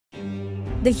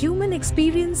The human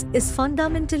experience is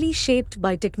fundamentally shaped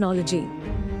by technology.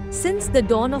 Since the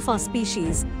dawn of our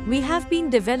species, we have been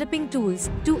developing tools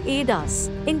to aid us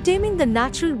in taming the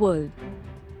natural world.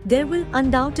 There will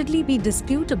undoubtedly be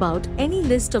dispute about any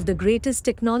list of the greatest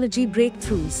technology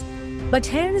breakthroughs. But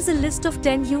here is a list of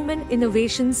 10 human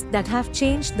innovations that have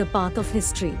changed the path of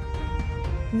history.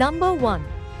 Number 1.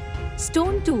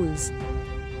 Stone tools.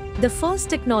 The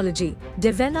first technology,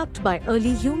 developed by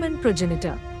early human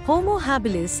progenitor, Homo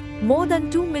habilis, more than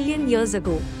 2 million years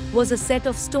ago, was a set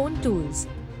of stone tools.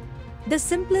 The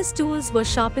simplest tools were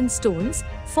sharpened stones,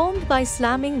 formed by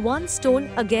slamming one stone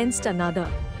against another,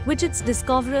 which its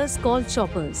discoverers called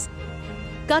choppers.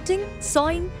 Cutting,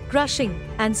 sawing, crushing,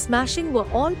 and smashing were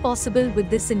all possible with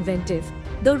this inventive,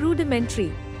 though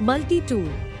rudimentary, multi-tool.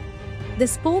 The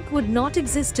spoke would not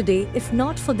exist today if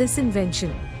not for this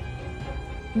invention.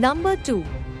 Number 2.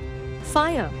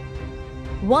 Fire.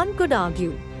 One could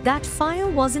argue that fire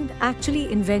wasn't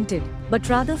actually invented, but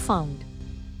rather found.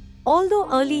 Although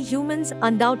early humans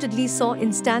undoubtedly saw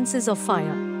instances of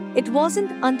fire, it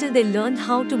wasn't until they learned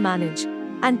how to manage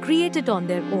and create it on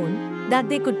their own that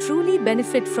they could truly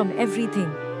benefit from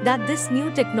everything that this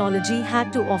new technology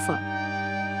had to offer.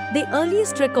 The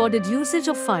earliest recorded usage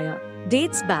of fire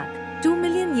dates back 2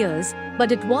 million years,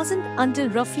 but it wasn't until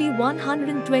roughly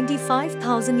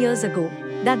 125,000 years ago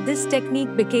that this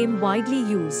technique became widely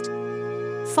used.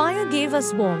 Fire gave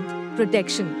us warmth,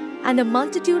 protection, and a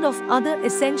multitude of other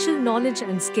essential knowledge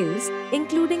and skills,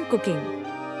 including cooking.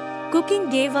 Cooking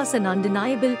gave us an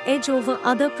undeniable edge over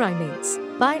other primates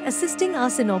by assisting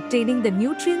us in obtaining the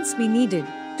nutrients we needed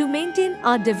to maintain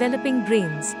our developing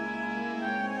brains.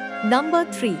 Number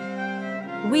 3.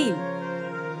 Wheel.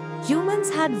 Humans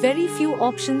had very few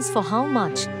options for how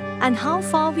much and how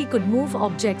far we could move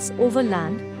objects over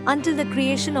land until the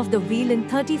creation of the wheel in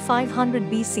 3500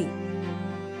 BC.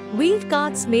 Wheeled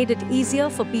carts made it easier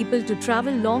for people to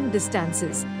travel long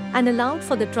distances and allowed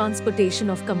for the transportation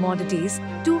of commodities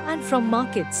to and from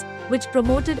markets, which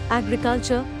promoted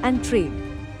agriculture and trade.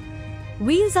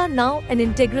 Wheels are now an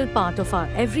integral part of our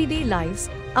everyday lives,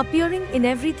 appearing in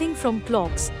everything from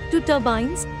clocks to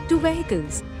turbines to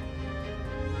vehicles.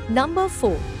 Number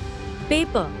 4.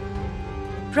 Paper.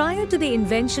 Prior to the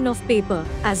invention of paper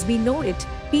as we know it,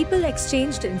 people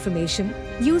exchanged information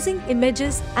using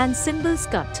images and symbols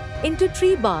cut into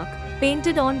tree bark,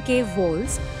 painted on cave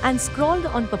walls, and scrawled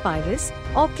on papyrus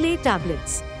or clay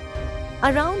tablets.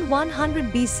 Around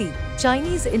 100 BC,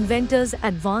 Chinese inventors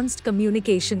advanced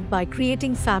communication by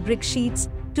creating fabric sheets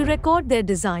to record their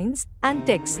designs and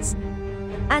texts.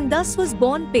 And thus was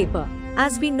born paper,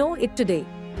 as we know it today.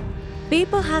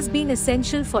 Paper has been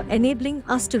essential for enabling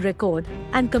us to record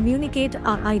and communicate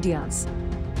our ideas.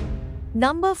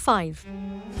 Number 5.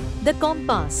 The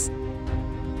compass.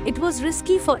 It was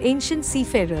risky for ancient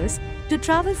seafarers to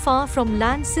travel far from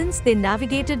land since they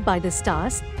navigated by the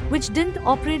stars, which didn't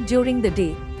operate during the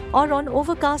day or on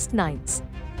overcast nights.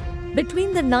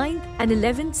 Between the 9th and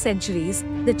 11th centuries,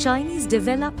 the Chinese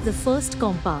developed the first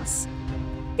compass.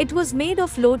 It was made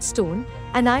of lodestone,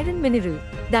 an iron mineral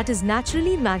that is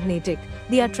naturally magnetic,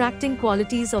 the attracting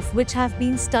qualities of which have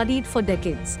been studied for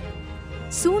decades.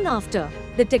 Soon after,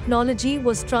 the technology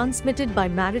was transmitted by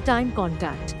maritime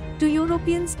contact to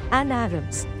Europeans and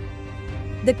Arabs.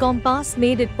 The compass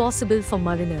made it possible for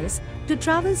mariners to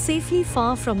travel safely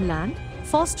far from land,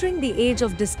 fostering the age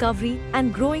of discovery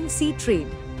and growing sea trade.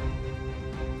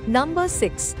 Number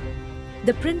 6.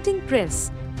 The printing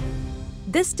press.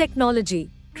 This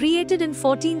technology, created in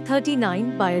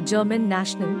 1439 by a German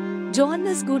national,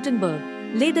 Johannes Gutenberg,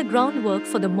 laid the groundwork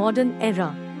for the modern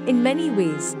era in many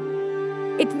ways.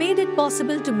 It made it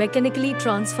possible to mechanically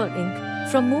transfer ink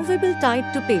from movable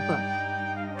type to paper.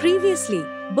 Previously,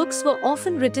 books were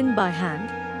often written by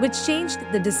hand, which changed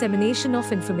the dissemination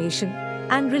of information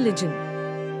and religion.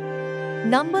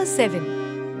 Number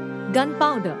 7.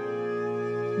 Gunpowder.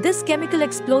 This chemical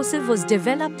explosive was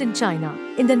developed in China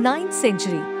in the 9th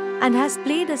century and has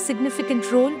played a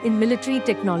significant role in military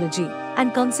technology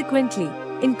and consequently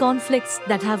in conflicts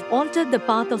that have altered the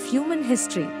path of human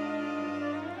history.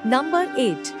 Number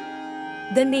 8.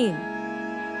 The nail.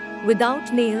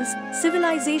 Without nails,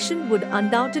 civilization would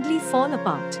undoubtedly fall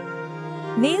apart.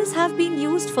 Nails have been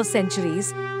used for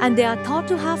centuries, and they are thought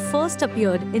to have first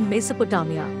appeared in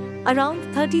Mesopotamia, around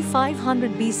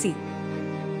 3500 BC.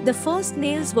 The first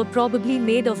nails were probably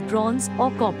made of bronze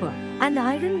or copper, and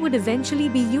iron would eventually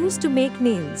be used to make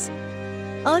nails.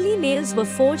 Early nails were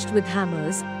forged with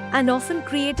hammers, and often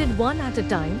created one at a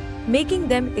time, making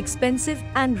them expensive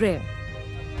and rare.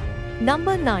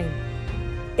 Number 9.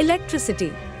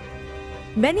 Electricity.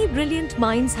 Many brilliant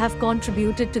minds have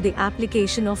contributed to the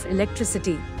application of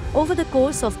electricity over the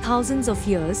course of thousands of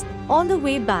years, all the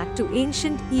way back to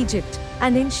ancient Egypt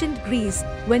and ancient Greece,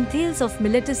 when Thales of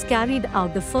Miletus carried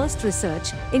out the first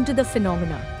research into the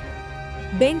phenomena.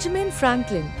 Benjamin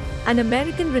Franklin, an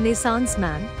American Renaissance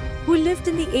man who lived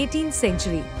in the 18th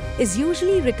century, is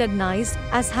usually recognized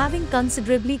as having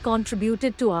considerably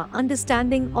contributed to our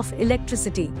understanding of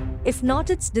electricity, if not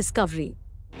its discovery.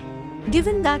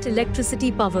 Given that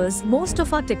electricity powers most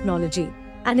of our technology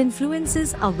and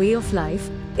influences our way of life,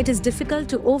 it is difficult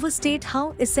to overstate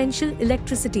how essential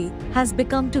electricity has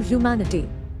become to humanity.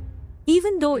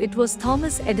 Even though it was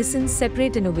Thomas Edison's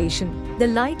separate innovation, the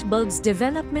light bulb's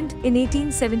development in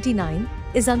 1879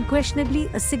 is unquestionably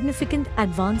a significant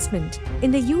advancement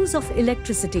in the use of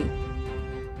electricity.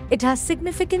 It has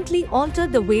significantly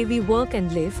altered the way we work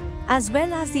and live, as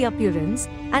well as the appearance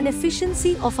and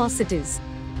efficiency of our cities.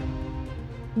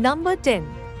 Number 10.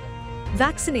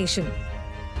 Vaccination.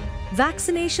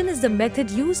 Vaccination is the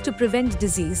method used to prevent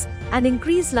disease and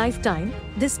increase lifetime,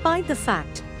 despite the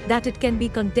fact that it can be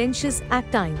contentious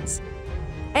at times.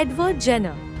 Edward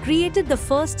Jenner created the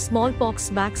first smallpox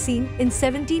vaccine in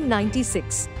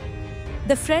 1796.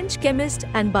 The French chemist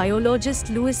and biologist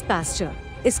Louis Pasteur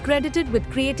is credited with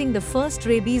creating the first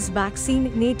rabies vaccine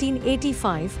in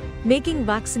 1885, making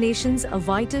vaccinations a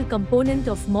vital component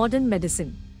of modern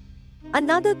medicine.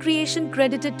 Another creation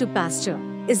credited to Pasteur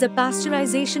is the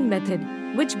pasteurization method,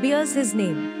 which bears his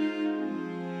name.